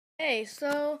Hey,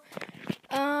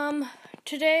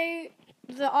 today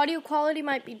the audio quality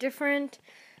might be different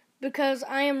because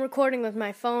I am recording with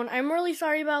my phone. I'm really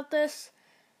sorry about this.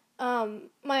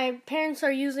 My parents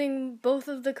are using both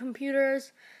of the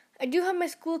computers. I do have my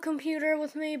school computer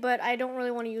with me, but I don't really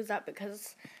want to use that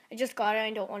because I just got it. I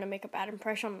don't want to make a bad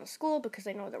impression on the school because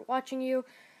I know they're watching you.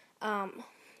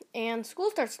 And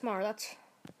school starts tomorrow. That's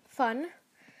fun.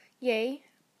 Yay.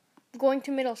 Going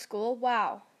to middle school.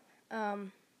 Wow.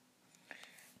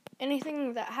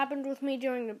 Anything that happened with me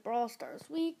during the Brawl Stars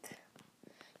week?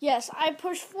 Yes, I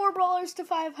pushed 4 brawlers to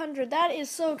 500. That is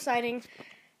so exciting.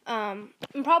 I'm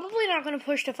probably not going to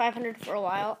push to 500 for a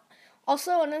while.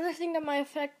 Also, another thing that might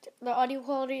affect the audio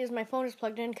quality is my phone is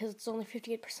plugged in because it's only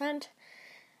 58%.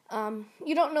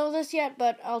 You don't know this yet,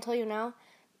 but I'll tell you now.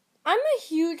 I'm a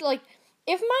huge,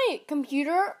 if my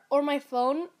computer or my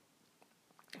phone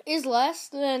is less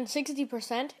than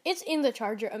 60%, it's in the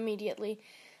charger immediately.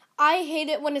 I hate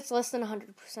it when it's less than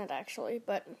 100%, actually,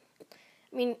 but,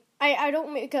 I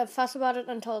don't make a fuss about it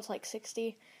until it's,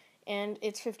 60, and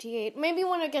it's 58. Maybe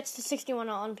when it gets to 61,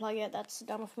 I'll unplug it. That's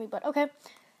done with me, but okay.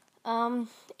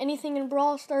 Anything in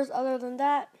Brawl Stars other than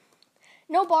that?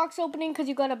 No box opening, because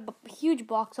you got a huge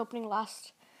box opening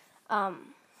last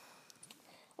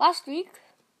week.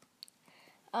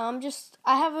 I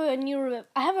have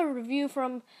a review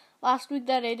from last week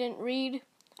that I didn't read.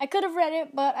 I could have read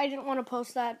it, but I didn't want to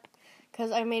post that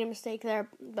because I made a mistake there.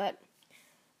 But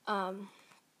my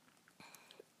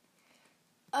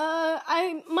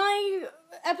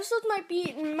episodes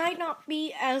might not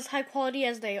be as high quality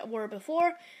as they were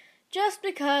before, just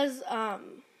because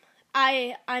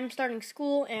I'm starting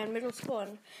school and middle school,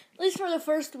 and at least for the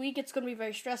first week, it's going to be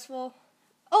very stressful.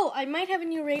 Oh, I might have a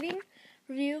new rating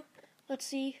review. Let's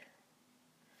see.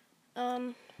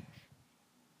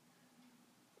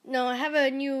 No, I have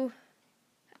a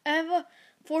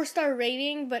 4-star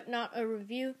rating, but not a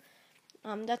review.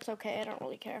 That's okay. I don't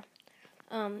really care.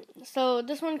 So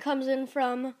this one comes in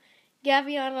from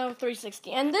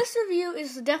Gaviano360, and this review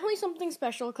is definitely something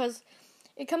special because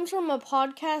it comes from a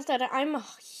podcast that I'm a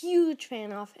huge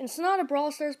fan of. It's not a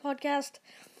Brawl Stars podcast.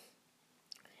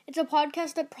 It's a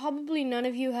podcast that probably none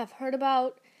of you have heard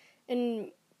about,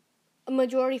 and a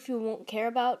majority of you won't care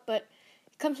about, but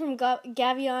it comes from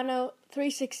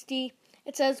Gaviano360.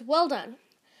 It says, "Well done.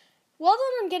 Well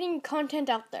done on getting content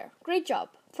out there. Great job.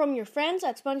 From your friends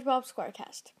at SpongeBob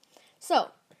SquareCast."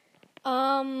 So,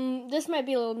 this might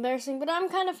be a little embarrassing, but I'm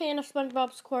kind of a fan of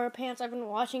SpongeBob SquarePants. I've been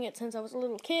watching it since I was a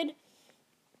little kid.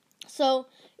 So,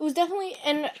 it was definitely,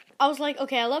 and I was like,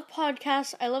 okay, I love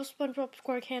podcasts. I love SpongeBob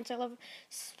SquarePants. I love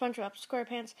SpongeBob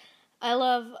SquarePants. I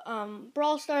love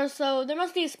Brawl Stars, so there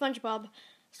must be a SpongeBob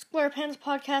SquarePants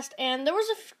podcast, and there was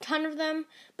a ton of them,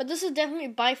 but this is definitely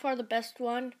by far the best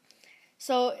one.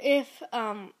 So if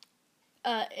Gavin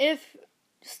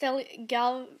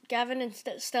and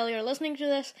Stelly are listening to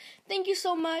this, thank you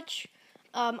so much.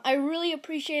 I really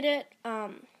appreciate it.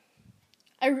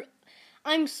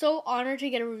 I'm so honored to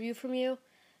get a review from you.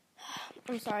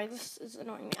 I'm sorry, this is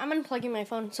annoying me. I'm unplugging my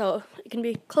phone so it can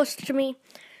be closer to me.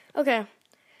 Okay.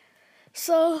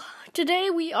 So, today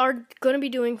we are going to be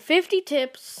doing 50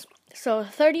 tips, so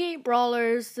 38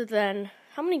 brawlers, then,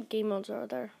 how many game modes are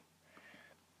there?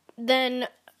 Then,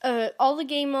 all the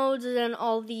game modes, and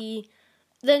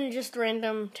then just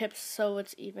random tips, so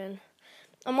it's even.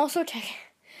 I'm also taking,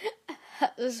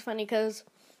 this is funny, because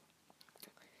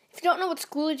if you don't know what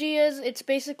Schoology is, it's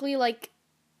basically like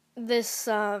this,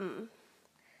 what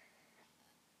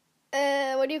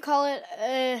do you call it?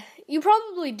 You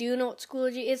probably do know what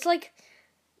Schoology is. It's like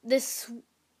this,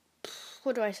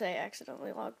 what do I say? I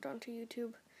accidentally logged onto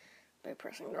YouTube by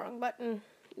pressing the wrong button,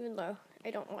 even though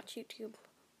I don't watch YouTube.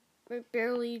 I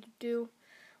barely do.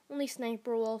 Only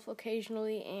Sniper Wolf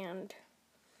occasionally and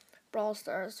Brawl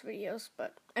Stars videos,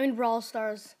 Brawl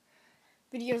Stars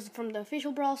videos from the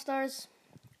official Brawl Stars.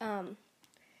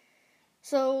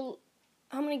 So,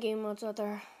 how many game modes are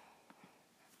there?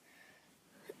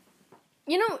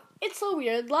 You know, it's so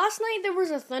weird. Last night there was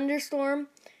a thunderstorm,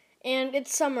 and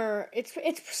it's summer. It's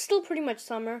still pretty much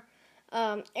summer.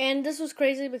 And this was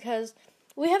crazy because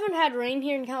we haven't had rain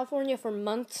here in California for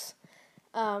months.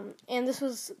 And this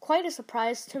was quite a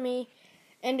surprise to me.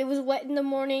 And it was wet in the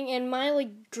morning, and my,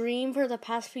 dream for the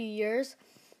past few years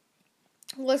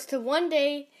was to one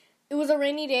day, it was a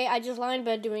rainy day, I just lie in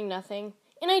bed doing nothing.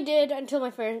 And I did until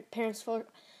my parents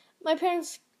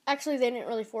actually, they didn't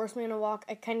really force me on a walk.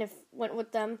 I kind of went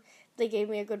with them. They gave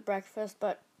me a good breakfast,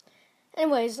 but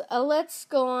anyways, let's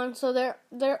go on. So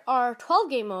there are 12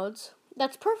 game modes.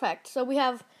 That's perfect. So we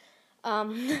have,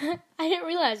 I didn't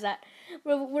realize that.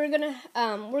 We're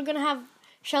gonna have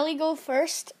Shelly go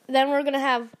first. Then we're gonna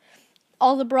have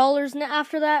all the brawlers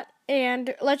after that,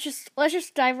 and let's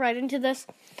just dive right into this.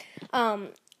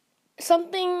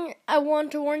 Something I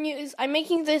want to warn you is I'm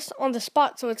making this on the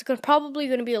spot, so it's probably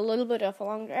going to be a little bit of a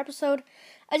longer episode.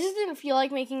 I just didn't feel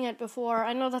like making it before.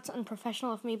 I know that's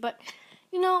unprofessional of me, but,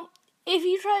 if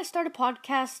you try to start a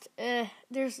podcast,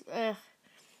 this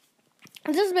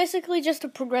is basically just to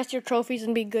progress your trophies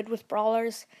and be good with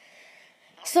brawlers.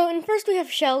 So, first we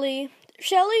have Shelly.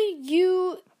 Shelly,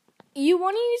 you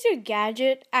want to use your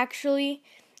gadget, actually.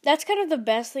 That's kind of the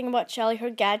best thing about Shelly. Her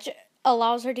gadget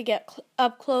allows her to get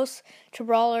up close to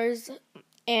brawlers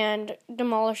and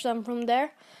demolish them from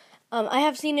there. I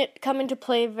have seen it come into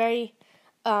play very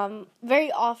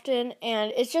often,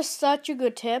 and it's just such a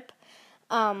good tip.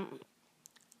 You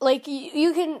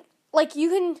can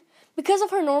because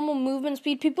of her normal movement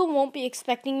speed, people won't be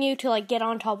expecting you to get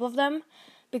on top of them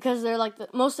because they're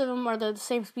most of them are the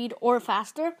same speed or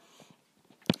faster.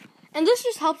 And this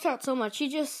just helps out so much. She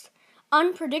just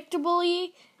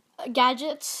unpredictably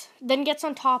gadgets, then gets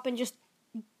on top and just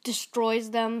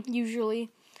destroys them, usually.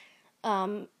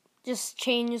 Just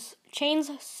chains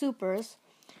supers.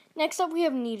 Next up, we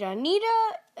have Nita.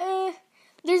 Nita,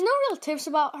 there's no real tips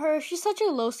about her. She's such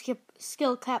a low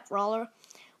skill cap brawler.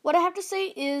 What I have to say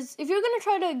is, if you're going to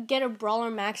try to get a brawler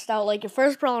maxed out, your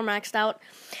first brawler maxed out,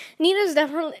 Nita's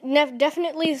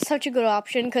definitely such a good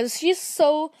option, because she's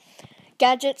so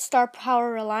gadget star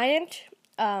power reliant.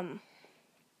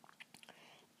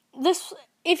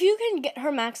 If you can get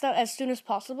her maxed out as soon as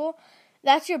possible,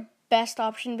 that's your best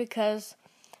option, because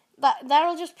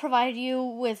that'll just provide you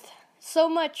with so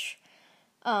much,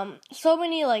 so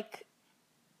many you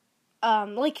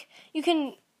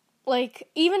can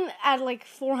even at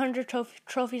 400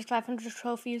 trophies, 500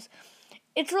 trophies,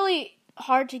 it's really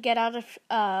hard to get out of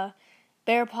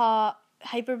bear paw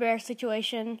hyper bear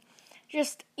situation.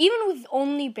 Just even with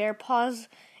only bear paws,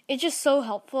 it's just so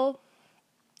helpful.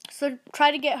 So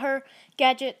try to get her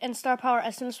gadget and star power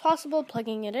as soon as possible,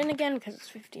 plugging it in again because it's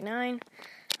 59.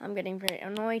 I'm getting very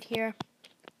annoyed here.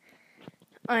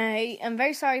 I am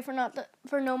very sorry for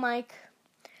no mic.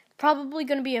 Probably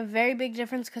going to be a very big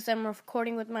difference because I'm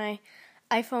recording with my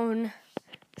iPhone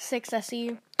 6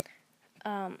 SE.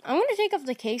 I'm going to take off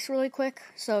the case really quick,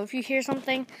 so if you hear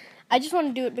something, I just want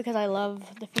to do it because I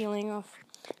love the feeling of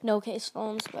no case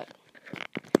phones, but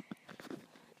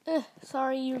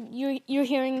sorry you're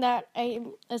hearing that,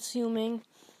 I'm assuming.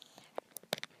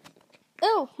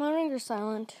 Oh, my ringer's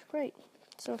silent. Great.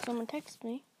 So if someone texts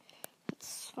me,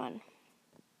 it's fun.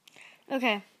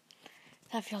 Okay.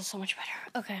 That feels so much better.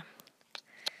 Okay.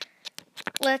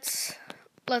 Let's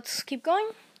keep going.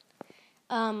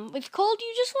 With Cold,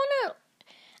 you just want to...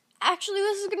 Actually,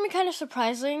 this is going to be kind of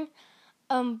surprising.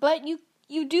 But you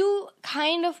do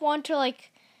kind of want to,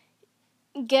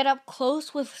 get up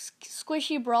close with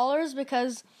squishy brawlers,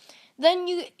 because then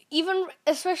you, even,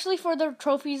 especially for the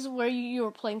trophies where you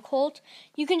were playing Colt,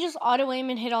 you can just auto-aim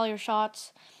and hit all your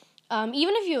shots.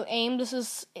 Even if you aim, this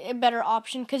is a better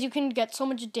option, because you can get so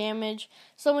much damage,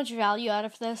 so much value out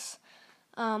of this.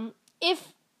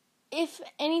 If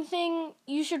anything,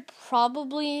 you should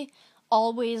probably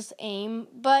always aim,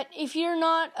 but if you're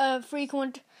not a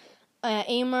frequent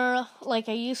aimer like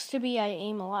I used to be, I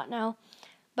aim a lot now,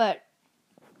 but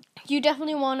you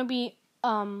definitely want to be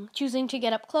choosing to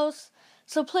get up close.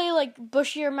 So play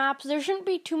bushier maps. There shouldn't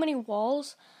be too many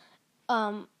walls.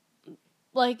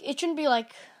 It shouldn't be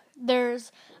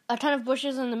there's a ton of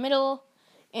bushes in the middle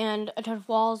and a ton of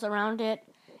walls around it.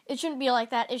 It shouldn't be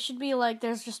like that. It should be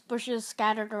there's just bushes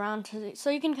scattered around, so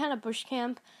you can kind of bush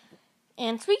camp.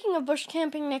 And speaking of bush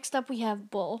camping, next up we have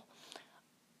Bull.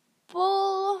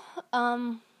 Bull,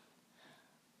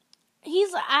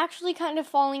 he's actually kind of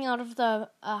falling out of the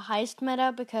heist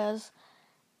meta, because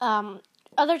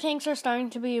other tanks are starting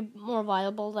to be more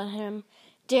viable than him.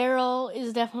 Daryl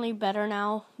is definitely better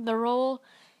now. The role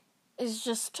is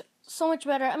just so much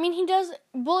better. I mean,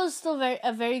 Bull is still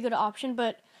a very good option,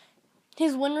 but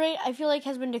his win rate, I feel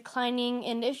has been declining,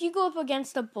 and if you go up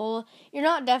against a Bull, you're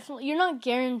not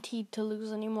guaranteed to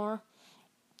lose anymore.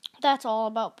 That's all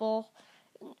about Bull.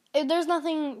 There's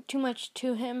nothing too much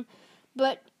to him,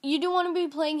 but you do want to be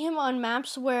playing him on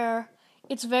maps where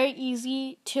it's very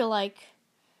easy to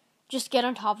just get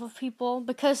on top of people,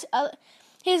 because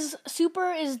his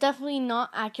super is definitely not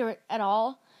accurate at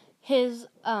all. His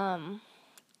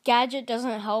gadget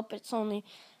doesn't help. It's only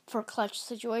for clutch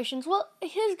situations. Well,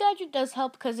 his gadget does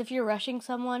help, because if you're rushing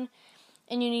someone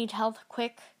and you need health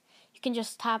quick, you can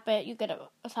just tap it. You get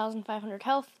 1,500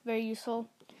 health. Very useful.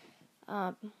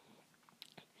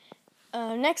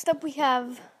 Next up we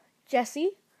have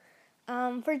Jessie.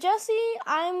 For Jessie,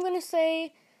 I'm going to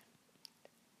say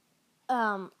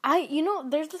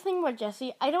there's the thing about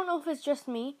Jessie. I don't know if it's just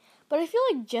me, but I feel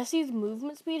like Jessie's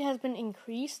movement speed has been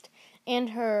increased, and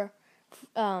her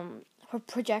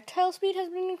projectile speed has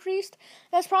been increased.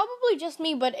 That's probably just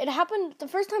me, but it happened. The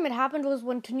first time it happened was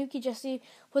when Tanuki Jessie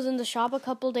was in the shop a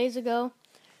couple days ago,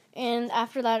 and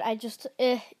after that,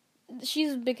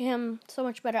 she's become so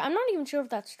much better. I'm not even sure if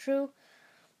that's true.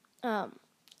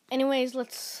 Anyways,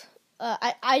 let's.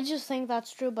 I just think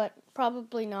that's true, but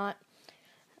probably not.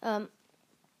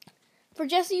 For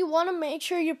Jessie, you want to make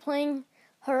sure you're playing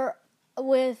her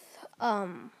with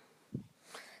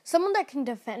someone that can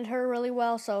defend her really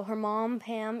well. So her mom,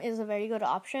 Pam, is a very good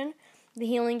option. The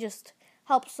healing just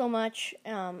helps so much,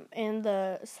 and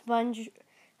the sponge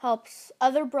helps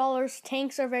other brawlers.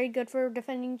 Tanks are very good for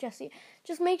defending Jessie.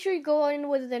 Just make sure you go in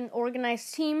with an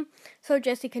organized team so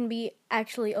Jessie can be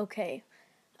actually okay,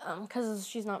 because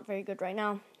she's not very good right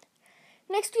now.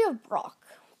 Next, you have Brock.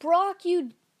 Brock,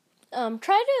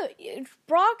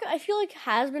 Brock, I feel like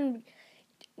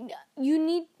you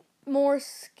need more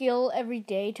skill every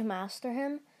day to master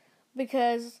him,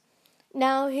 because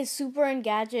now his super and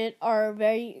gadget are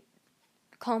very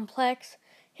complex.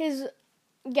 His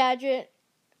gadget,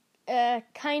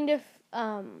 kind of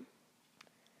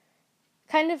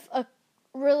a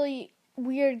really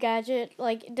weird gadget,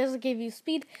 like it doesn't give you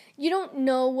speed. You don't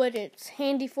know what it's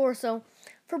handy for, so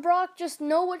for Brock, just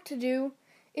know what to do.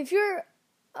 If you're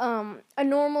a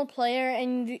normal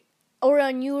player or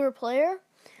a newer player,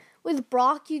 with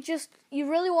Brock, you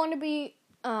really want to be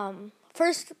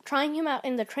first trying him out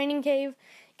in the training cave,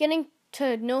 getting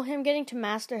to know him, getting to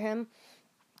master him.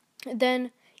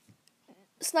 Then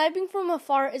sniping from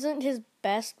afar isn't his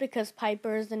best, because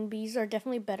Pipers and Bees are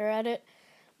definitely better at it.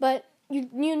 But you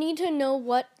need to know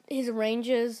what his range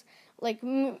is, like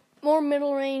more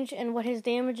middle range, and what his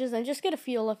damage is, and just get a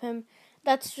feel of him.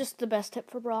 That's just the best tip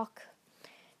for Brock.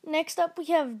 Next up, we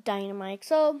have Dynamite.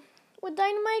 So, with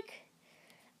Dynamite,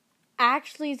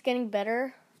 actually is getting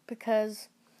better, because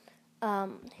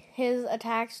his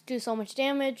attacks do so much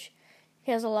damage.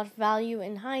 He has a lot of value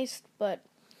in Heist, but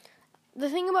the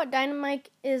thing about Dynamite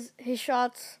is his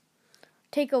shots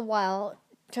take a while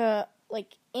to,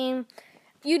 aim.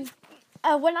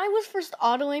 When I was first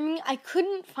auto-aiming, I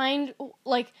couldn't find,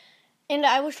 and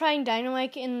I was trying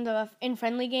Dynamite in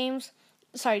friendly games.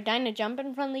 Sorry, Dyna Jump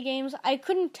in friendly games. I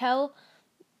couldn't tell,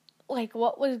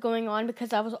 what was going on,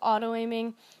 because I was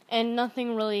auto-aiming, and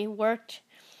nothing really worked.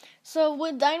 So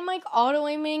with Dynamite,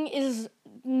 auto-aiming is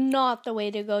not the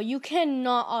way to go. You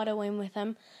cannot auto-aim with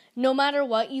him. No matter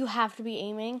what, you have to be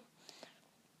aiming.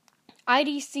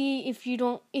 IDC, if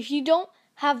you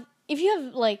have,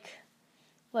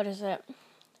 what is it?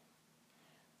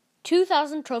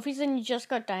 2,000 trophies and you just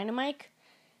got Dynamite,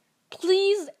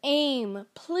 please aim.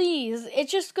 Please.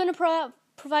 It's just going to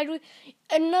provide with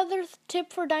another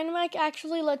tip for Dynamite.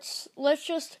 Actually, let's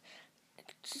just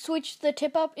switch the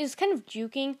tip up, is kind of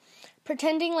juking.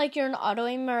 Pretending like you're an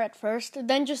auto-aimer at first,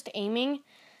 then just aiming.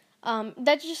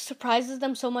 That just surprises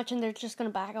them so much, and they're just going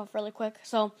to back off really quick.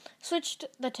 So, switched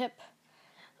the tip.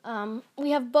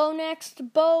 We have Bo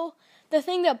next. Bo, the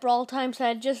thing that Brawl Time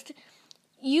said, just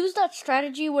use that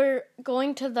strategy where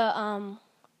going to the,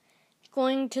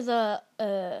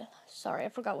 sorry, I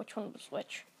forgot which one was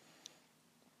which.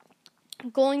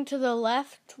 Going to the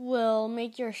left will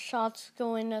make your shots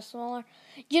go in a smaller,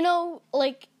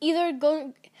 either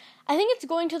going, I think it's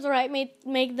going to the right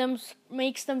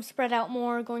makes them spread out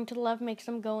more. Going to the left makes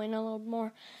them go in a little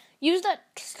more. Use that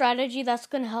strategy. That's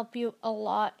going to help you a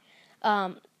lot.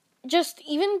 Just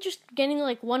getting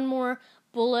one more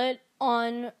bullet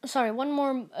on, one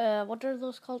more, what are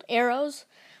those called? Arrows.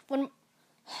 I'm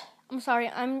sorry,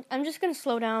 I'm just going to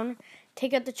slow down,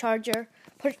 take out the charger,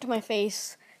 put it to my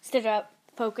face, sit up,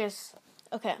 focus.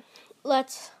 Okay,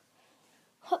 let's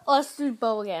do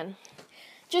Bo again.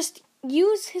 Just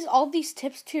use all these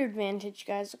tips to your advantage,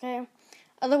 guys, okay?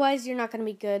 Otherwise, you're not going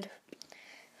to be good.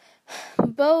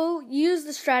 Bo, use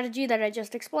the strategy that I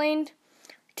just explained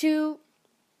to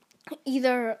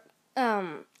either,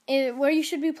 where you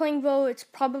should be playing Bo, it's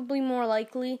probably more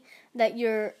likely that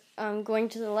you're going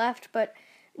to the left, but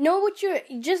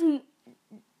just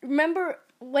remember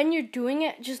when you're doing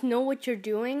it, just know what you're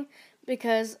doing,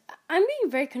 because I'm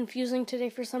being very confusing today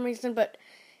for some reason, but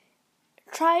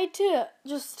try to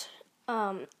just,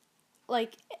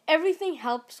 everything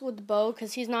helps with Bo,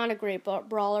 because he's not a great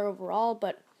brawler overall,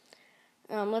 but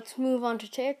let's move on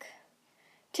to Tick.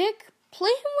 Tick, play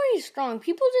him where he's strong.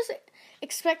 People just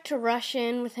expect to rush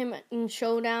in with him in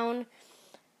Showdown,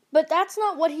 but that's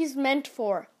not what he's meant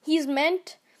for. He's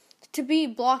meant to be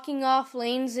blocking off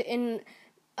lanes in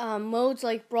modes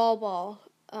like Brawl Ball,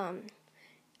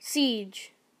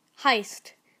 Siege,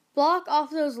 Heist. Block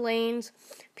off those lanes.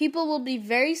 People will be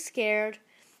very scared.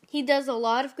 He does a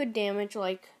lot of good damage,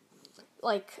 like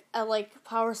at like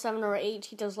power 7 or 8,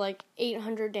 he does like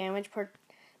 800 damage per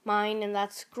mine, and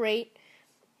that's great.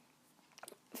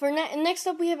 Next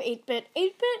up we have 8-bit.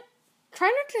 8-bit, try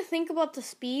not to think about the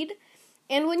speed,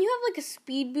 and when you have like a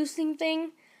speed boosting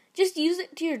thing, just use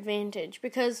it to your advantage,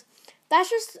 because that's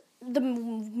just the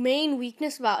main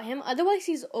weakness about him. Otherwise,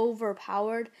 he's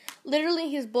overpowered. Literally,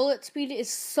 his bullet speed is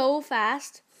so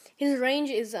fast. His range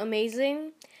is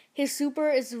amazing. His super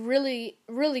is really,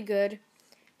 really good.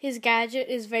 His gadget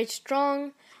is very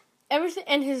strong. Everything,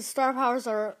 and his star powers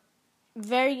are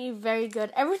very, very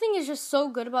good. Everything is just so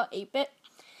good about 8-bit,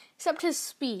 except his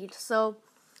speed. So,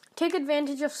 take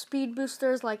advantage of speed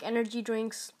boosters like energy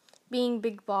drinks, being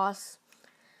Big Boss.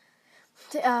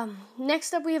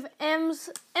 Next up we have Ems.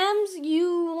 Ems,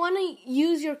 you want to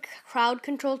use your crowd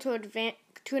control to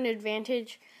an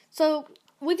advantage. So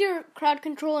with your crowd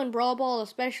control and Brawl Ball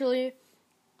especially,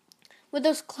 with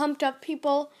those clumped up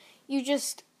people, you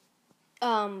just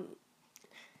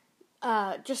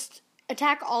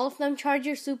attack all of them, charge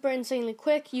your super insanely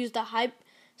quick, use the hype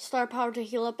star power to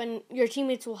heal up, and your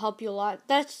teammates will help you a lot.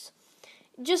 That's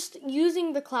just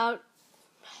using the cloud.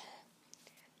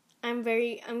 I'm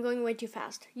going way too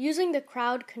fast. Using the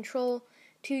crowd control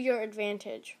to your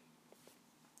advantage.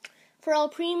 For El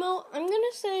Primo, I'm going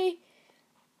to say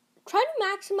try to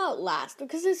max him out last,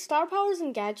 because his star powers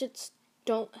and gadgets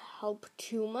don't help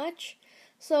too much.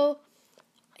 So,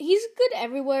 he's good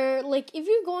everywhere. Like, if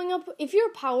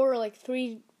you're power like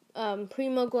 3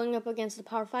 Primo going up against the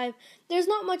power 5, there's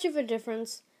not much of a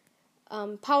difference.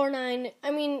 Power 9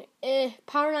 v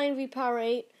power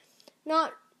 8,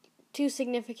 not too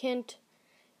significant.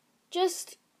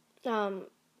 Just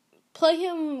play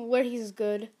him where he's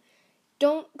good.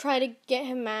 Don't try to get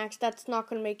him maxed. That's not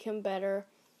going to make him better.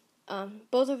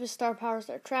 Both of his star powers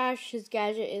are trash. His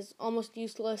gadget is almost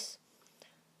useless.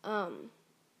 I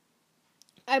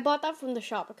bought that from the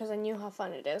shop because I knew how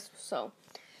fun it is. So,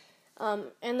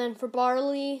 and then for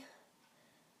Barley,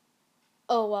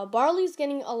 Barley's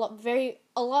getting a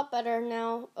lot better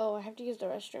now. Oh, I have to use the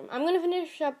restroom. I'm gonna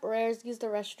finish up rares, use the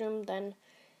restroom, then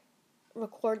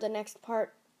record the next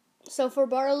part. So for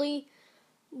Barley,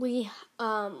 you're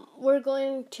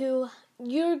going to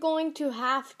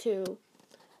have to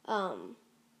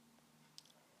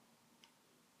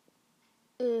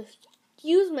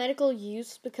use medical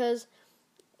use, because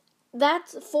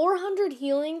that's 400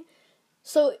 healing.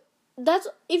 So that's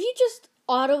if you just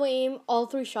auto aim all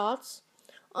 3 shots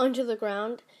onto the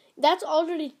ground, that's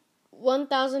already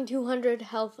 1,200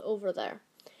 health over there.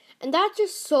 And that's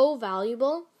just so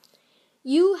valuable.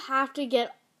 You have to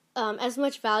get as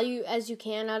much value as you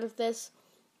can out of this.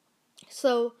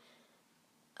 So,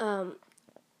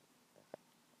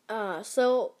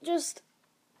 so just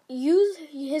use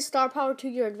his star power to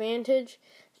your advantage.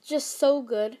 It's just so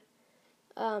good.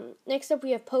 Next up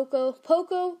we have Poco.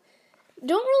 Poco,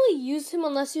 don't really use him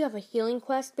unless you have a healing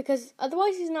quest, because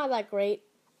otherwise he's not that great.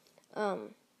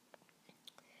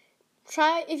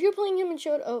 Try, if you're playing him in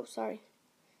Showdown. Oh, sorry.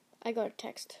 I got a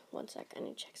text. 1 sec, I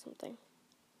need to check something.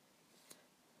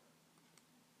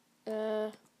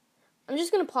 I'm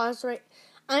just gonna pause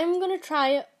I'm gonna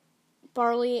try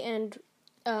Barley and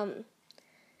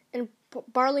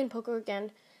Barley and Poco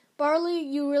again. Barley,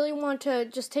 you really want to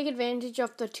just take advantage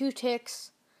of the 2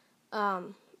 ticks.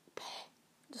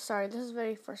 Sorry, this is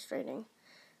very frustrating.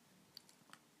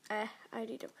 I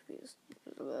need to confuse.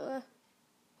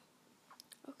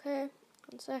 Okay,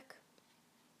 1 sec.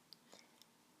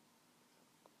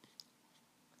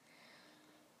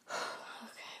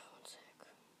 Okay, 1 sec.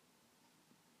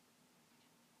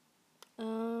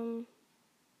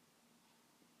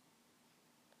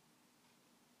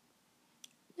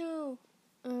 No.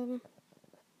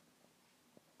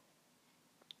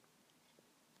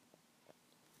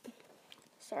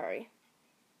 Sorry.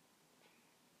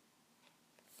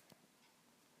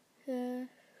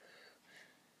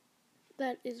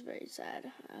 That is very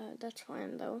sad. That's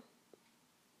fine, though.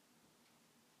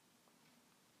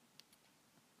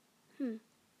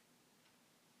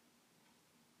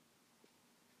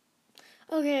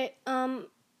 Okay,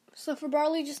 so for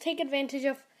Barley, just take advantage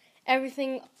of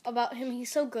everything about him.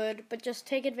 He's so good, but just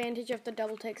take advantage of the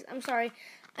double ticks. I'm sorry,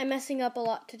 I'm messing up a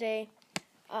lot today.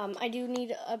 I do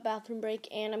need a bathroom break,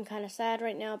 and I'm kind of sad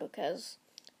right now because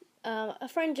a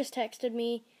friend just texted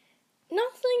me.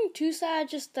 Nothing too sad,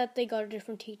 just that they got a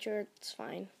different teacher. It's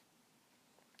fine.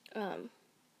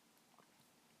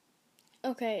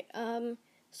 Okay,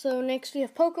 so next we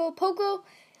have Poco. Poco,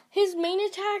 his main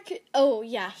attack... Oh,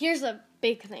 yeah, here's a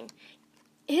big thing.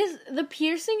 the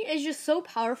piercing is just so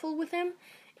powerful with him,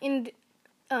 and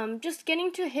just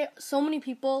getting to hit so many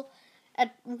people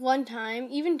at one time,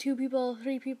 even 2 people,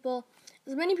 3 people,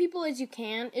 as many people as you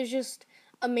can, is just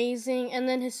amazing. And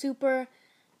then his super,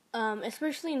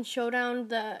 especially in Showdown,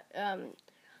 the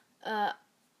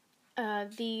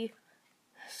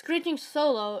Screeching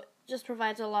Solo just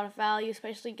provides a lot of value,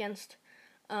 especially against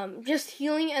just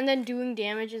healing and then doing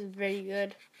damage is very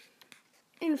good.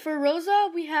 And for Rosa,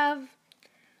 we have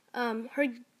her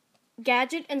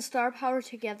gadget and star power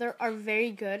together are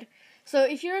very good. So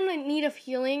if you're in need of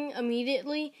healing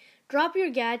immediately, drop your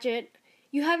gadget,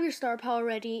 you have your star power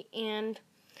ready, and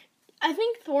I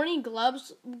think Thorny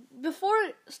Gloves, before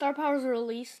star powers were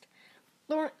released,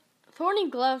 Thorny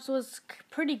Gloves was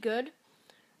pretty good,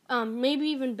 maybe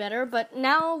even better, but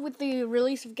now with the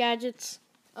release of gadgets,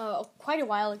 quite a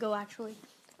while ago actually,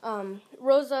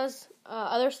 Rosa's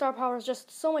other star power is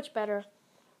just so much better.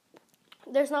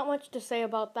 There's not much to say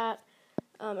about that,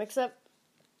 except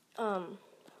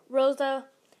Rosa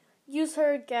use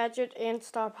her gadget and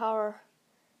star power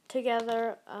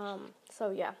together.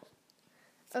 So yeah.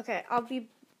 Okay, I'll be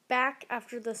back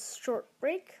after this short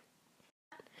break.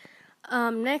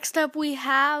 Next up we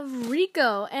have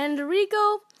Rico, and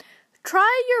Rico,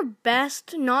 try your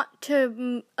best not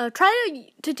to try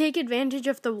to take advantage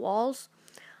of the walls,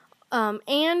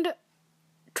 and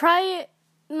try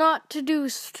not to do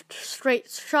straight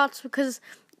shots, because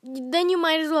then you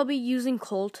might as well be using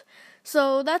Colt.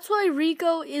 So that's why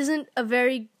Rico isn't a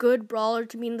very good brawler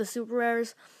to be in the super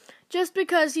rares, just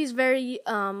because he's very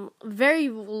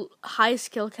high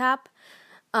skill cap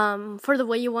for the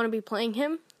way you want to be playing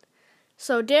him.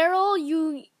 So Daryl,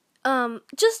 you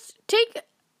just take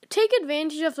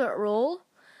advantage of that roll.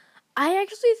 I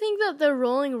actually think that the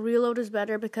rolling reload is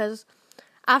better, because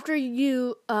after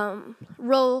you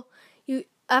roll,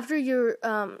 after your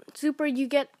super, you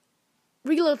get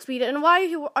reload speed. And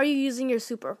why are you using your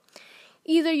super?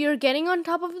 Either you're getting on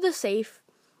top of the safe,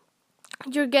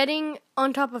 you're getting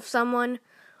on top of someone,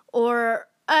 or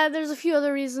there's a few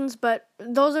other reasons, but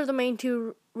those are the main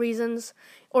 2 reasons,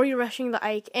 or you're rushing the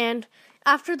Ike. And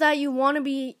after that, you want to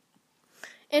be,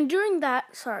 and during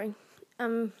that, sorry,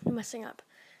 I'm messing up.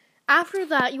 After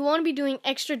that, you want to be doing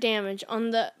extra damage on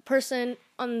the person,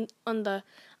 on the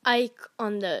Ike,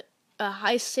 on the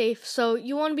high safe. So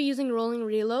you want to be using rolling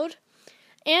reload,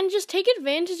 and just take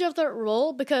advantage of that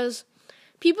roll, because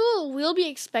people will be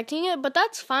expecting it, but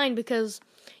that's fine, because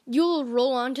you'll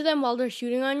roll onto them while they're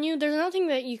shooting on you. There's nothing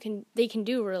that they can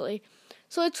do, really.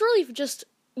 So it's really just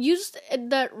use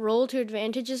that roll to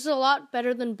advantage. This is a lot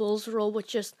better than Bull's roll, which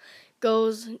just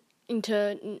goes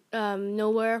into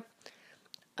nowhere.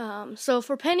 So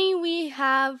for Penny, we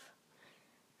have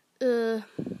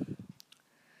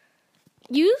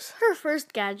use her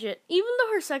first gadget. Even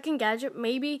though her second gadget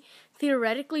may be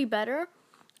theoretically better,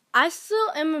 I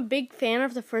still am a big fan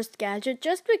of the first gadget,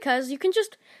 just because you can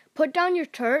just put down your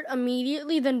turret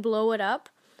immediately, then blow it up.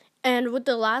 And with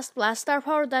the last blast star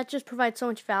power, that just provides so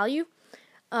much value.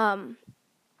 And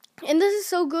this is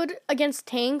so good against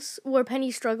tanks, where Penny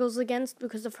struggles against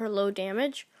because of her low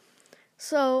damage.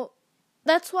 So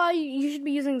that's why you should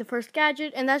be using the first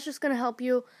gadget, and that's just going to help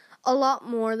you a lot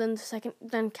more than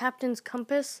Captain's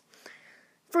Compass.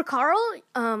 For Carl,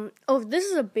 this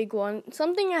is a big one.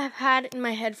 Something I've had in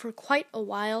my head for quite a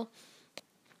while.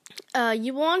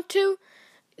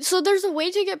 So there's a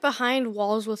way to get behind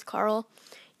walls with Carl.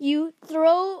 You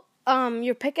throw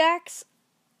your pickaxe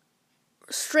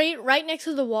straight right next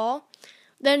to the wall,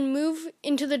 then move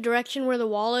into the direction where the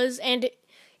wall is, and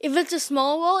if it's a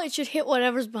small wall, it should hit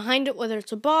whatever's behind it, whether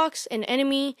it's a box, an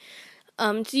enemy,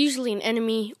 it's usually an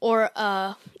enemy, or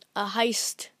a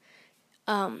heist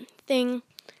thing.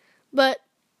 But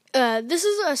this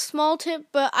is a small tip,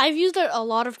 but I've used it a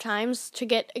lot of times to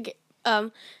get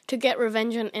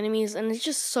revenge on enemies, and it's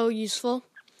just so useful.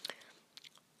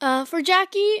 For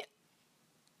Jackie,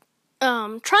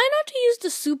 try not to use the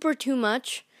super too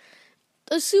much.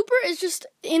 The super is just,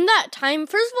 in that time,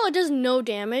 first of all, it does no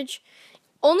damage,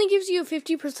 only gives you a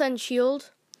 50%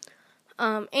 shield,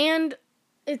 and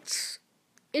it's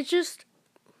just,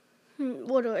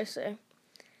 what do I say?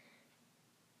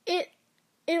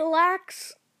 It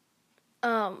lacks,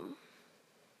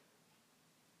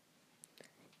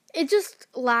 it just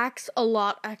lacks a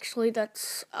lot, actually.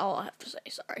 That's all I have to say,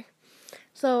 sorry.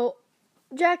 So,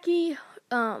 Jackie,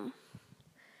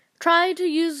 try to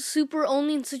use super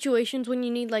only in situations when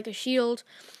you need, like, a shield,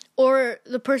 or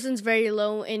the person's very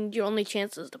low and your only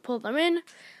chance is to pull them in.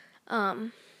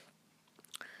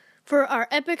 For our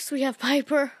epics, we have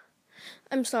Piper.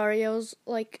 I'm sorry, I was,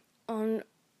 like, on,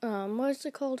 what is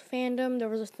it called? Fandom. There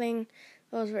was a thing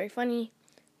that was very funny.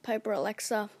 Piper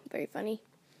Alexa, very funny.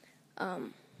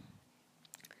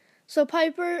 So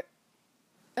Piper,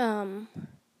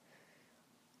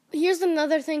 here's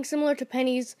another thing similar to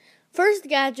Penny's. First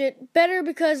gadget, better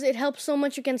because it helps so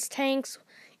much against tanks,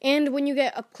 and when you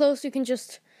get up close, you can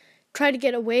just try to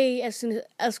get away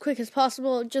as quick as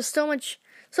possible. Just so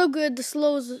good. The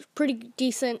slow is pretty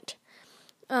decent.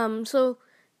 So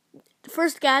the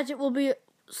first gadget will be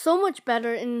so much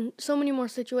better in so many more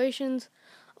situations.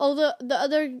 Although the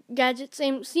other gadget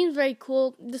seems very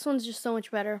cool, this one's just so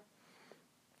much better.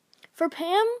 For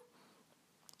Pam,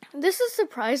 this is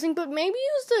surprising, but maybe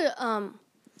use the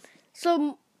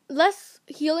so less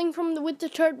healing with the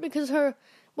turret, because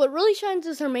what really shines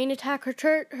is her main attack.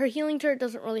 Her healing turret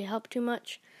doesn't really help too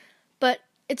much, but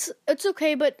it's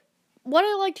okay. But what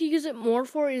I like to use it more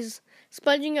for is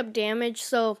sponging up damage.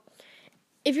 So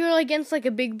if you're against like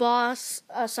a big boss,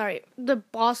 the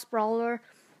boss brawler,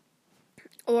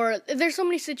 or there's so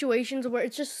many situations where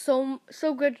it's just so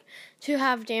good to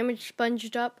have damage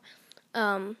sponged up.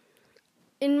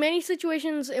 In many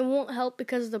situations, it won't help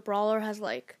because the brawler has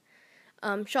like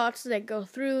shots that go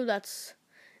through.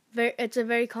 It's a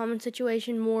very common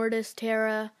situation. Mortis,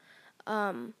 Terra,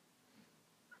 and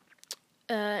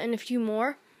a few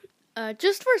more.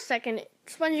 Just for a second,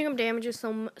 sponging up damage is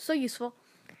so useful.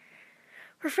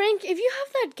 For Frank, if you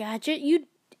have that gadget, you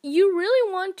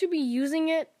really want to be using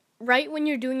it right when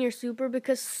you're doing your super,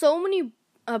 because so many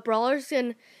brawlers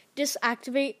can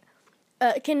disactivate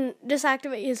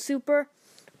his super,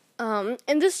 and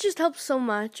this just helps so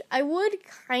much. I would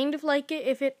kind of like it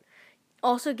if it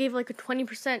also gave like a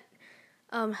 20%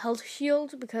 health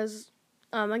shield, because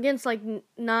against like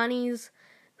Nani's,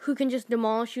 who can just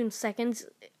demolish you in seconds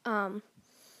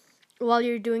while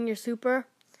you're doing your super,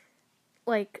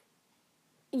 like,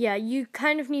 yeah, you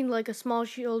kind of need like a small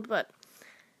shield, but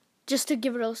just to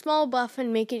give it a small buff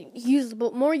and make it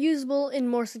more usable in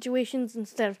more situations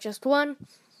instead of just one.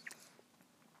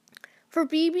 For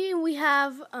BB, we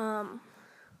have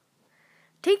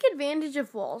take advantage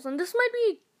of walls, and this might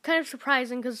be kind of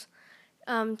surprising because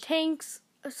tanks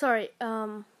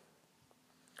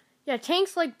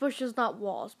like bushes, not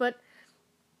walls. But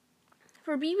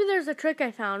for BB, there's a trick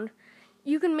I found.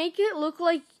 You can make it look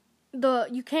like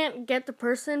you can't get the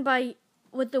person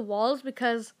with the walls,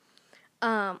 because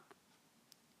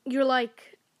you're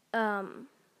like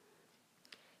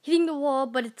hitting the wall,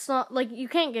 but it's not like you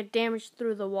can't get damage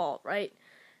through the wall, right?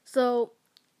 So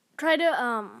try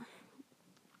to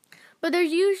but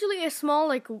there's usually a small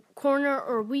like corner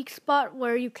or weak spot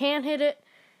where you can hit it,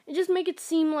 and just make it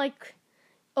seem like,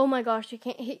 oh my gosh, you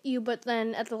can't hit you, but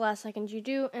then at the last second you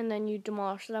do, and then you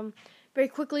demolish them very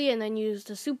quickly, and then use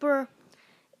the super.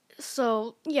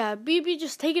 So yeah, BB,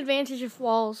 just take advantage of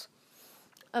walls.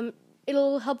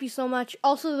 It'll help you so much.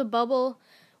 Also, the bubble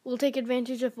will take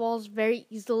advantage of walls very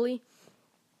easily.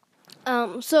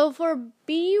 So for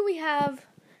B, we have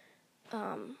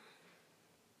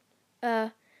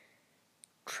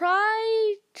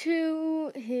try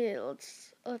to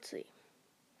let's see.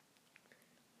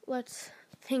 Let's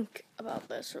think about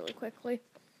this really quickly.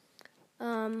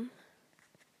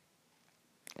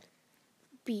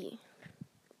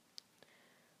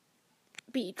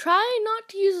 B, try not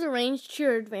to use the range to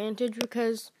your advantage,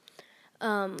 because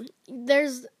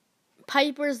there's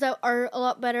Pipers that are a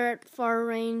lot better at far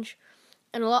range,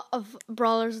 and a lot of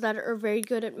brawlers that are very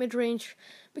good at mid-range,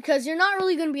 because you're not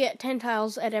really going to be at 10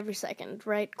 tiles at every second,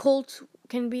 right? Colt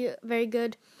can be very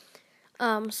good.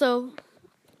 So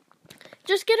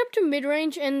just get up to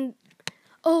mid-range, and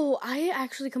I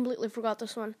actually completely forgot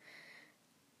this one.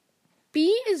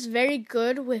 B is very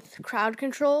good with crowd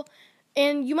control.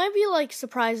 And you might be like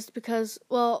surprised because,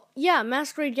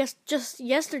 Masquerade just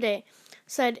yesterday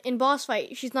said in boss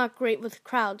fight she's not great with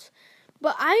crowds.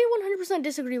 But I 100%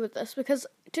 disagree with this, because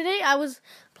today I was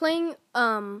playing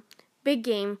big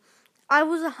game. I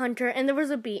was a hunter and there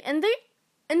was a bee, and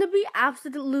the bee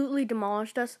absolutely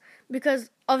demolished us because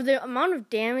of the amount of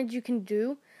damage you can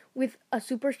do with a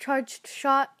supercharged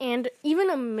shot, and even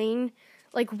a main,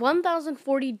 like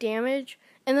 1040 damage.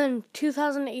 And then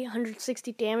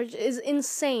 2,860 damage is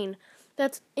insane.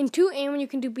 That's in 2 aim, you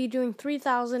can be doing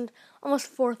 3,000, almost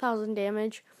 4,000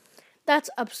 damage. That's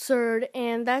absurd,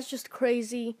 and that's just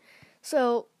crazy.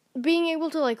 So being able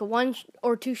to like 1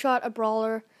 or 2 shot a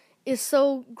brawler is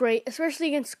so great, especially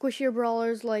against squishier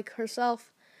brawlers like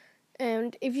herself.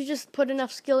 And if you just put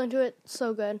enough skill into it,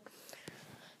 so good.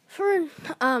 For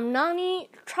Nani,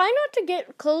 try not to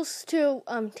get close to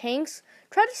tanks.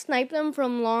 Try to snipe them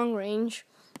from long range.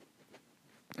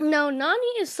 Now,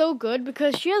 Nani is so good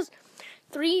because she has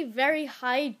 3 very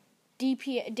high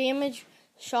DP damage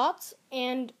shots,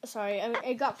 and sorry,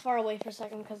 I got far away for a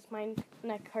second because my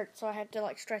neck hurt, so I had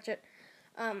to stretch it.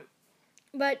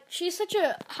 But she's such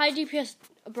a high DPS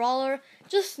brawler.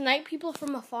 Just snipe people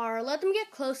from afar, let them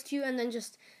get close to you, and then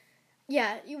just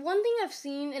one thing I've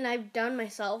seen and I've done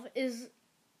myself is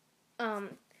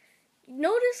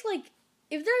notice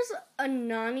if there's a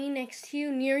Nani next to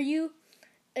you, near you,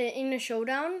 in a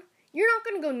showdown, you're not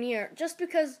gonna go near just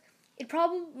because it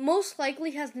probably most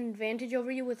likely has an advantage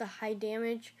over you with a high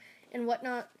damage and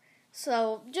whatnot.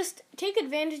 So just take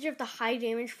advantage of the high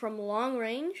damage from long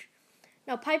range.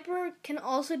 Now Piper can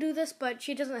also do this, but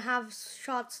she doesn't have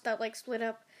shots that split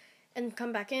up and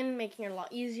come back in, making it a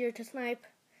lot easier to snipe.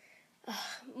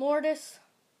 Mortis.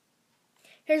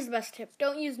 Here's the best tip: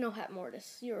 don't use no hat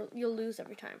Mortis. You'll lose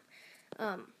every time.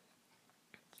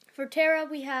 For Terra,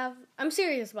 we have. I'm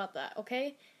serious about that.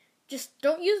 Okay. Just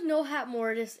don't use no hat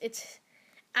Mortis. It's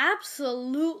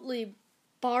absolutely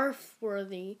barf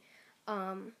worthy,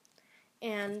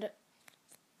 and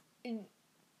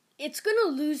it's gonna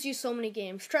lose you so many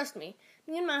games. Trust me.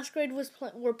 Me and Masquerade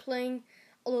were playing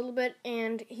a little bit,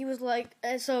 and he was there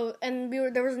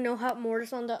was no hat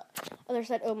Mortis on the other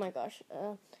side. Oh my gosh.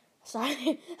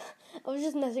 Sorry, I was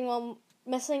just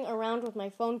messing around with my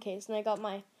phone case, and I got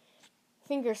my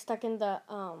finger stuck in the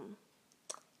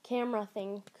camera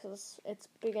thing because it's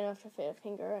big enough to fit a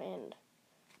finger, and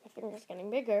my finger's getting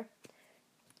bigger.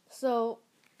 So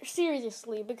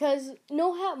seriously, because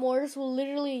no hat Mortis will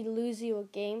literally lose you a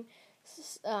game.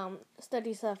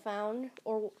 Studies have found,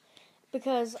 or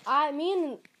because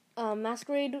me and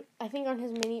Masquerade, I think on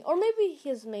his mini or maybe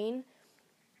his main,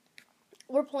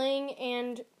 we're playing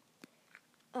and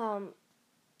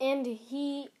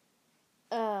he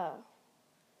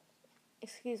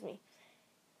excuse me.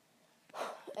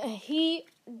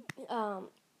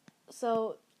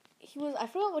 So he was, I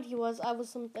forgot what he was, I was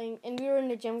something, and we were in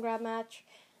a gem grab match,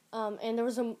 and there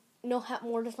was a no hat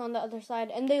Mortis on the other side,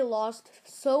 and they lost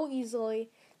so easily.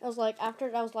 After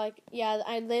it, I was like,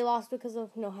 they lost because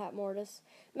of no hat Mortis.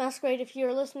 Masquerade, if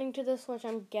you're listening to this, which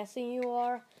I'm guessing you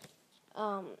are,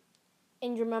 and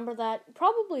you remember that,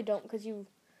 probably don't because you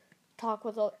talk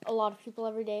with a lot of people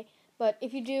every day, but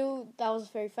if you do, that was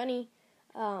very funny.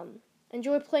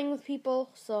 Enjoy playing with people,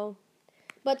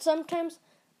 but sometimes,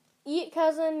 Yeet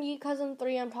Cousin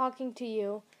 3, I'm talking to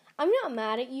you. I'm not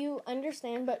mad at you, I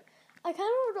understand, but I kind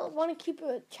of want to keep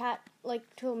a chat,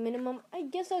 to a minimum. I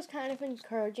guess I was kind of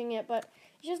encouraging it, but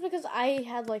just because I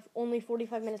had, only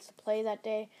 45 minutes to play that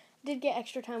day, I did get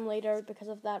extra time later because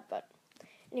of that, but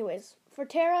anyways, for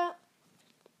Terra,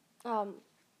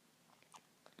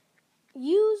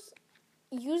 use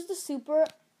the super,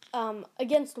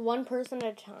 against one person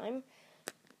at a time.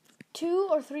 2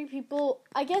 or 3 people,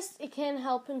 I guess it can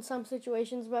help in some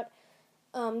situations, but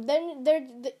then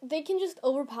they can just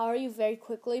overpower you very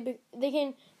quickly. They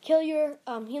can kill your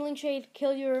healing shade,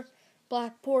 kill your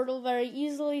black portal very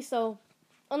easily. So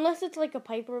unless it's a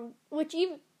Piper,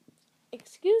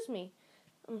 excuse me,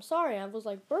 I'm sorry, I was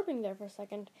burping there for a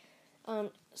second.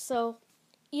 So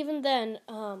even then,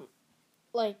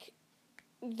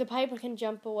 the Piper can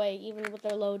jump away even with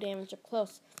their low damage up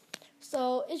close.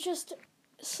 So it's just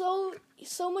so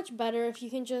much better if you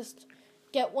can just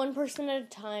get one person at a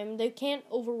time. They can't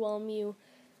overwhelm you.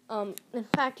 In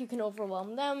fact, you can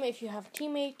overwhelm them if you have a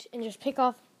teammate and just pick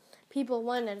off people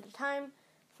one at a time.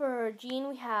 For Jean,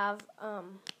 we have,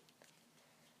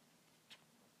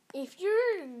 if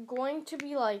you're going to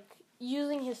be,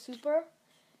 using his super,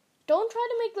 don't try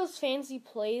to make those fancy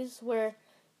plays where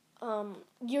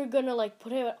you're gonna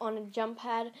put it on a jump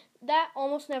pad. That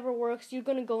almost never works. You're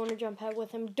gonna go on a jump pad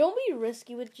with him. Don't be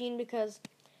risky with Jean because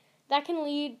that can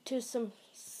lead to some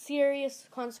serious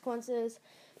consequences.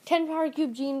 10 power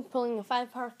cube Jean pulling a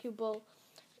 5 power cube will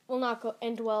not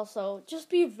end well. So just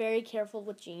be very careful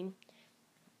with Jean.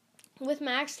 With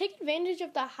Max, take advantage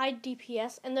of the high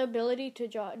DPS and the ability to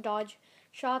dodge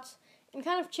shots and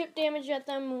kind of chip damage at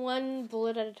them one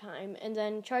bullet at a time, and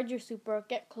then charge your super,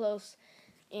 get close,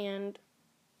 and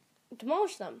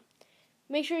demolish them.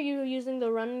 Make sure you're using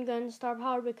the run and gun star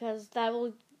power because that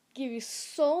will give you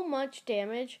so much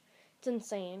damage. It's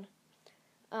insane.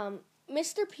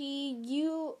 Mr. P,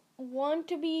 you want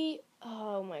to be...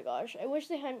 Oh my gosh, I wish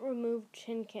they hadn't removed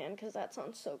Tin Can because that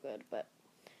sounds so good, but...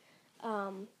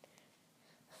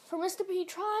 For Mr. P,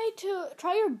 try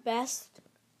your best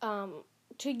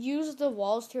to use the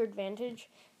walls to your advantage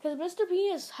because Mr. P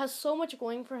has so much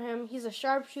going for him. He's a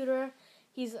sharpshooter.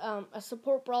 He's a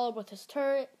support brawler with his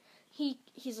turret.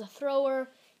 He's a thrower,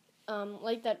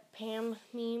 like that Pam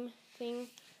meme thing.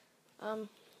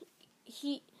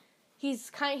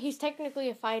 he's technically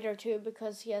a fighter too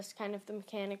because he has kind of the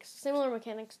similar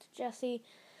mechanics to Jesse.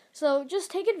 So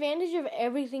just take advantage of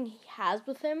everything he has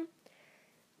with him.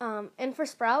 And for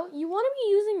Sprout, you want to be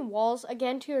using walls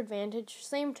again to your advantage.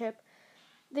 Same tip.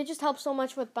 They just help so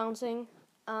much with bouncing.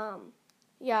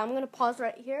 Yeah, I'm going to pause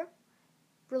right here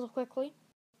real quickly.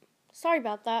 Sorry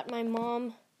about that. My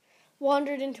mom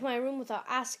wandered into my room without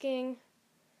asking,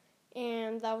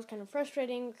 and that was kind of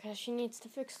frustrating because she needs to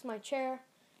fix my chair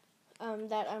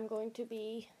that I'm going to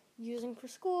be using for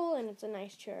school, and it's a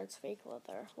nice chair. It's fake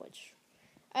leather, which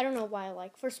I don't know why I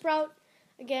like. For Sprout,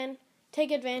 again,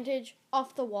 take advantage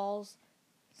off the walls.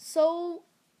 So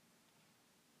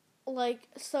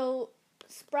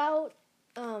Sprout,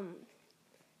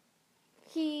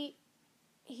 he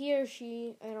or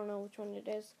she, I don't know which one it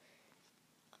is,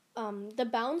 the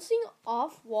bouncing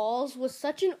off walls was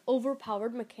such an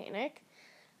overpowered mechanic,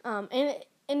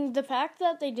 and the fact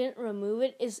that they didn't remove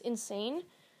it is insane.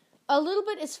 A little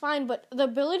bit is fine, but the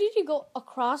ability to go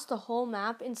across the whole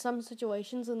map in some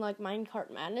situations in like Minecart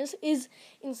Madness is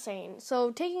insane.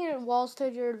 So taking walls to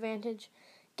your advantage,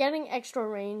 getting extra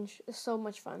range is so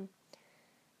much fun.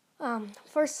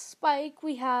 For Spike,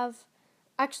 we have...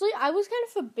 Actually, I was kind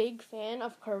of a big fan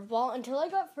of Curveball until I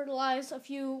got fertilized a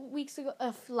few weeks ago,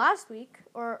 last week,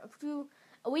 or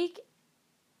a week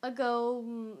ago.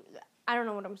 I don't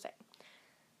know what I'm saying.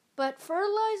 But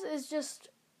Fertilize is just...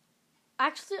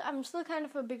 Actually, I'm still kind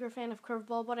of a bigger fan of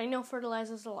Curveball, but I know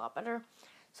Fertilize is a lot better.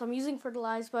 So I'm using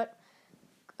Fertilize, but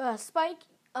Spike,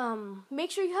 make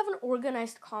sure you have an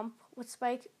organized comp with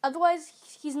Spike. Otherwise,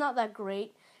 he's not that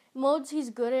great. Modes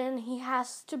he's good in, he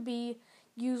has to be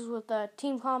used with a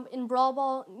team comp. In Brawl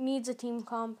Ball, needs a team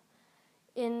comp.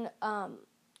 In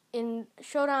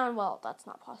Showdown, well, that's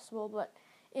not possible, but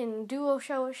in Duo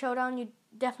Showdown, you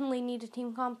definitely need a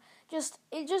team comp.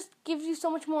 It just gives you so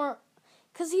much more,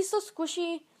 because he's so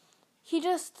squishy.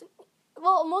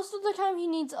 Most of the time he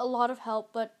needs a lot of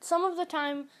help, but some of the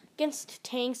time against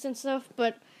tanks and stuff,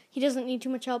 but he doesn't need too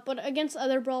much help. But against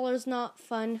other brawlers, not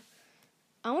fun.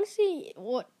 I want to see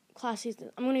what class he's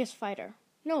in. I'm going to guess fighter.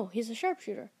 No, he's a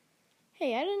sharpshooter.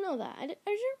 Hey, I didn't know that. I didn't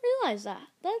realize that.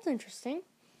 That's interesting.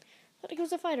 I thought he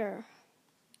was a fighter.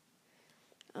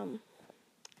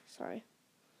 Sorry.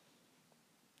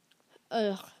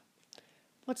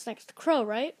 What's next? Crow,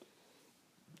 right?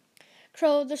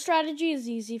 Crow, the strategy is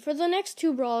easy. For the next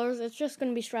two brawlers, it's just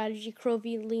going to be strategy. Crow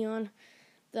v. Leon,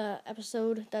 the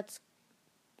episode that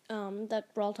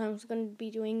Brawl Time is going to be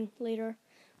doing later.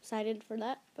 Excited for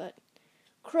that, but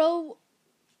Crow,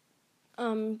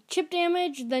 chip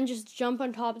damage, then just jump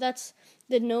on top. That's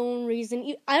the known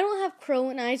reason. I don't have Crow,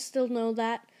 and I still know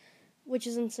that, which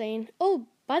is insane. Oh,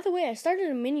 by the way, I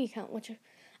started a mini account, which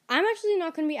I'm actually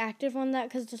not going to be active on that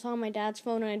because it's on my dad's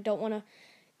phone, and I don't want to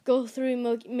go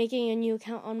through making a new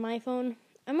account on my phone.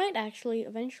 I might actually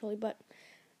eventually, but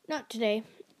not today,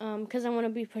 because I want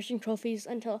to be pushing trophies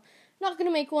until... Not going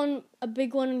to make a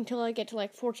big one until I get to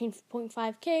like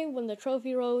 14.5k when the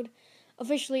trophy road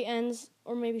officially ends,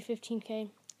 or maybe 15k.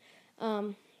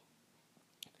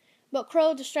 But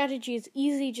Crow, the strategy is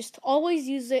easy. Just always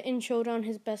use it in Showdown,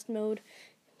 his best mode.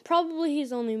 Probably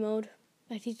his only mode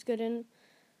that he's good in.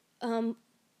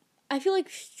 I feel like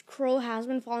Crow has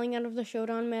been falling out of the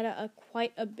Showdown meta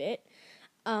quite a bit.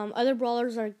 Other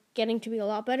brawlers are getting to be a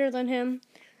lot better than him.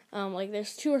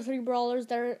 There's 2 or 3 brawlers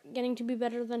that are getting to be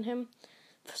better than him.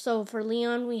 So for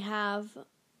Leon, we have...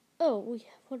 what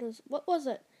was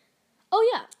it? Oh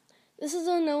yeah, this is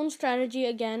a known strategy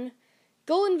again.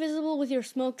 Go invisible with your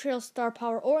Smoke Trail, Star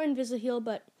Power, or Invisi-Heal,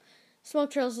 but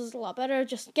Smoke Trails is a lot better.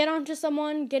 Just get onto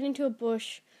someone, get into a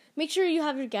bush. Make sure you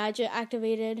have your gadget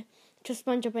activated to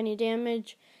sponge up any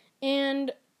damage.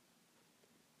 And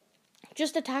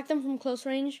just attack them from close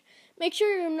range. Make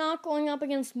sure you're not going up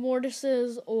against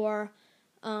mortises or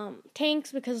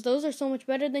tanks, because those are so much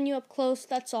better than you up close.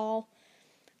 That's all.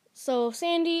 So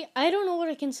Sandy, I don't know what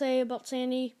I can say about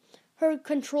Sandy. Her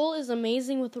control is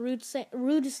amazing with Rude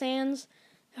Sands.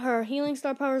 Her healing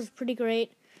star power is pretty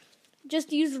great.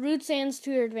 Just use Rude Sands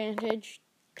to your advantage.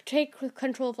 Take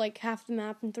control of like half the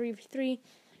map in 3v3.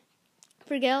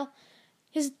 For Gale,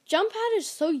 his jump pad is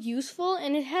so useful,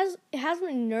 and it hasn't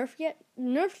been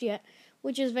nerfed yet,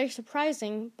 which is very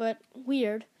surprising, but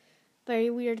weird. Very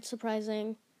weird,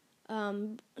 surprising.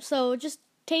 So just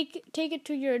take it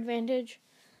to your advantage.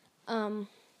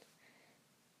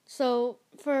 So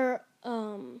for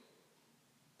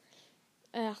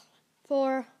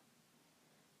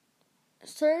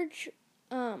Surge,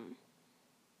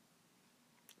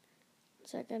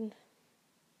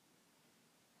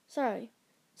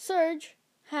 Surge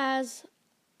has,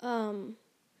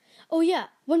 Oh yeah,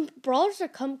 when brawlers are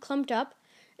clumped up,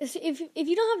 if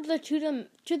you don't have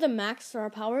to the max star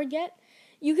power yet,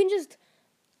 you can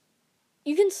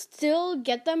still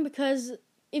get them, because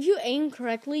if you aim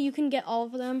correctly, you can get all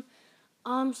of them.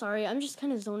 I'm sorry, I'm just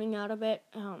kind of zoning out a bit.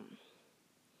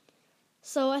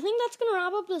 So I think that's gonna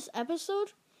wrap up this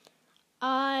episode.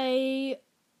 I'm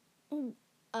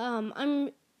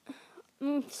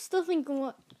still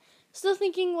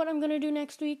thinking what I'm gonna do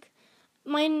next week.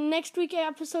 My next week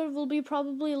episode will be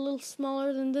probably a little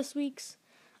smaller than this week's.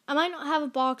 I might not have a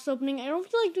box opening. I don't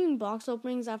feel like doing box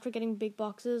openings after getting big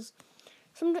boxes.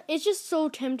 It's just so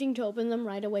tempting to open them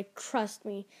right away. Trust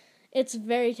me, it's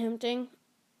very tempting.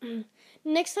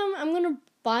 Next time, I'm gonna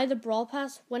buy the Brawl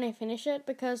Pass when I finish it,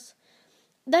 because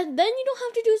then you don't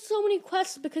have to do so many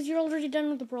quests because you're already done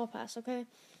with the Brawl Pass. Okay,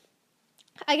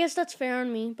 I guess that's fair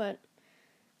on me, but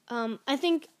I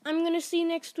think I'm gonna see you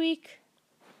next week.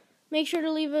 Make sure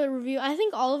to leave a review. I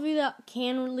think all of you that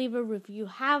can leave a review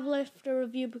have left a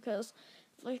review, because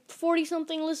like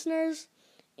 40-something listeners,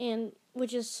 and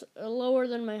which is lower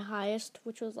than my highest,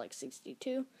 which was like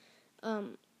 62.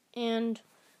 And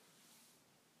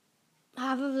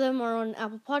half of them are on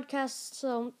Apple Podcasts.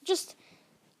 So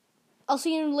I'll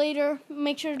see you later.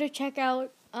 Make sure to check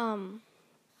out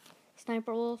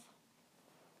Sniper Wolf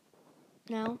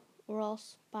now, or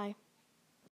else. Bye.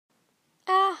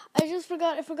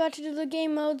 I forgot to do the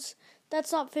game modes.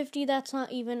 That's not 50, that's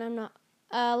not even, I'm not,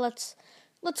 let's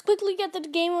quickly get the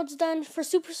game modes done. For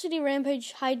Super City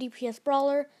Rampage, high DPS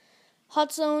brawler,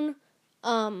 Hot Zone,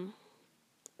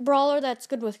 brawler that's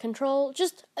good with control.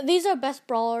 These are best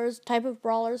type of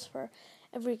brawlers for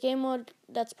every game mode.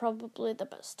 That's probably the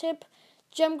best tip.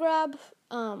 Gem grab,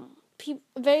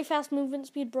 very fast movement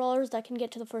speed brawlers that can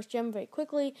get to the first gem very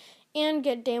quickly and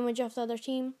get damage off the other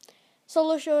team.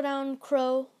 Solo Showdown,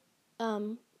 Crow,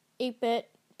 8-Bit,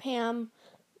 Pam,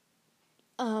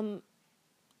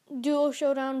 Duo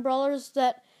Showdown, brawlers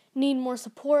that need more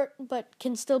support but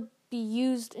can still be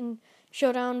used in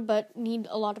Showdown but need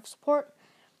a lot of support.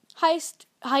 Heist,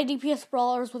 high DPS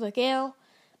brawlers with a Gale.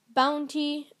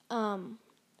 Bounty,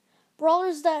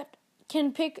 brawlers that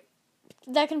can pick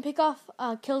off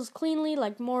kills cleanly,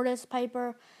 like Mortis,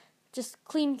 Piper, just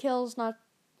clean kills, not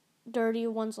dirty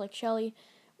ones like Shelly.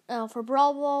 For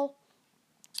Brawl Ball,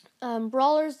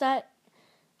 brawlers that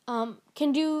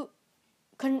can do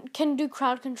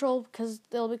crowd control because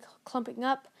they'll be clumping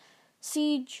up.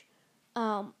 Siege,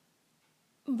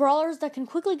 brawlers that can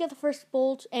quickly get the first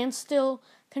bolt and still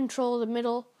control the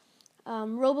middle.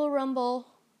 Robo Rumble,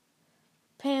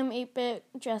 Pam, 8-Bit,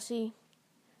 Jessie,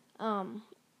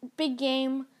 Big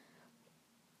Game,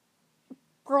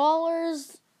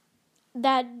 brawlers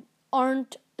that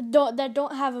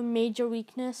don't have a major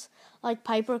weakness, like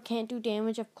Piper can't do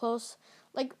damage up close.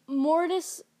 Like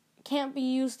Mortis can't be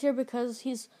used here because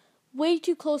he's way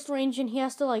too close range and he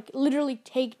has to like literally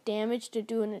take damage to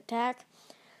do an attack.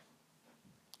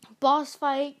 Boss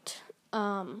fight,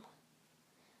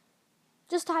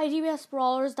 just high DPS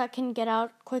brawlers that can get in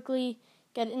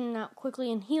and out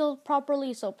quickly and heal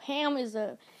properly. So Pam is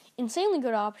a insanely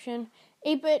good option.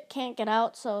 8-Bit can't get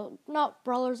out, so not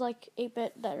brawlers like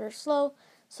 8-Bit that are slow.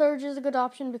 Surge is a good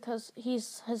option because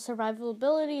his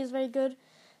survivability is very good.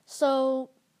 So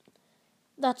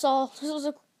that's all. This was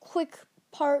a quick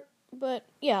part, but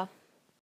yeah.